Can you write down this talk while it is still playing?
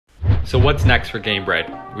So what's next for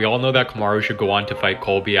GameBred? We all know that Kamaru should go on to fight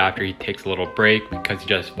Colby after he takes a little break because he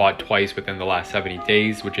just fought twice within the last 70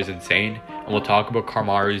 days, which is insane. And we'll talk about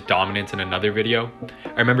Kamaru's dominance in another video.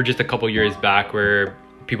 I remember just a couple years back where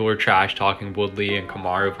people were trash talking Woodley and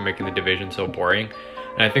Kamaru for making the division so boring.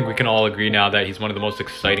 And I think we can all agree now that he's one of the most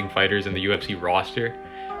exciting fighters in the UFC roster.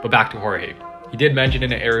 But back to Jorge. He did mention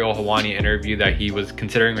in an Ariel Helwani interview that he was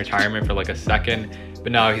considering retirement for like a second,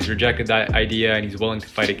 but now he's rejected that idea and he's willing to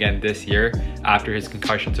fight again this year after his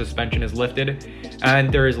concussion suspension is lifted.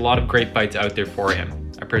 And there is a lot of great fights out there for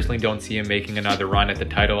him. I personally don't see him making another run at the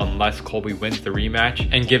title unless Colby wins the rematch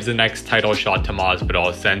and gives the next title shot to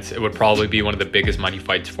Masvidal, since it would probably be one of the biggest money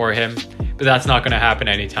fights for him. But that's not going to happen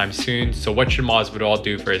anytime soon, so what should Masvidal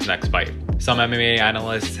do for his next fight? Some MMA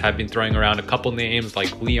analysts have been throwing around a couple names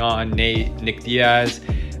like Leon, Nate, Nick Diaz,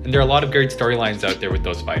 and there are a lot of great storylines out there with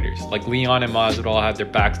those fighters. Like Leon and Masvidal had their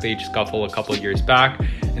backstage scuffle a couple of years back,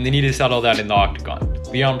 and they need to settle that in the octagon.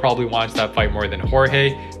 Leon probably wants that fight more than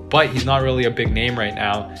Jorge, but he's not really a big name right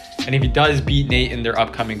now. And if he does beat Nate in their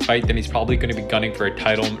upcoming fight, then he's probably going to be gunning for a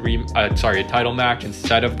title match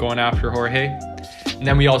instead of going after Jorge. And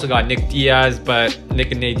then we also got Nick Diaz, but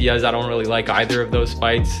Nick and Nate Diaz, I don't really like either of those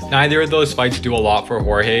fights. Neither of those fights do a lot for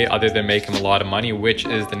Jorge other than make him a lot of money, which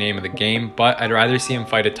is the name of the game, but I'd rather see him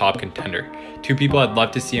fight a top contender. Two people I'd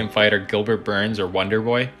love to see him fight are Gilbert Burns or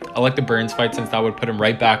Wonderboy. I like the Burns fight since that would put him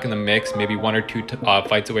right back in the mix, maybe one or two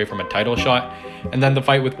fights away from a title shot. And then the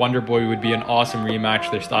fight with Wonderboy would be an awesome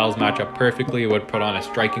rematch. Their styles match up perfectly. It would put on a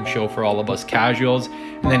striking show for all of us casuals.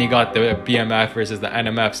 And then you got the BMF versus the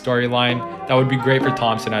NMF storyline. That would be great for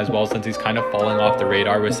Thompson as well, since he's kind of falling off the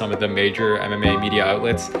radar with some of the major MMA media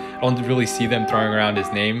outlets. I don't really see them throwing around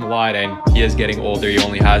his name a lot, and he is getting older. He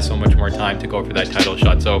only has so much more time to go for that title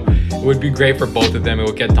shot. So it would be great for both of them. It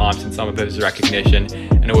would get Thompson some of his recognition,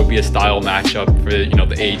 and it would be a style matchup for, you know,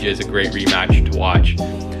 the ages, a great rematch to watch.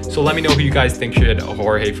 So let me know who you guys think should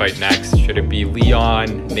Jorge fight next. Should it be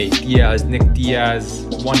Leon, Nate Diaz, Nick Diaz,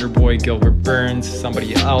 Wonderboy, Gilbert Burns,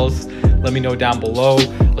 somebody else? Let me know down below.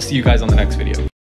 I'll see you guys on the next video.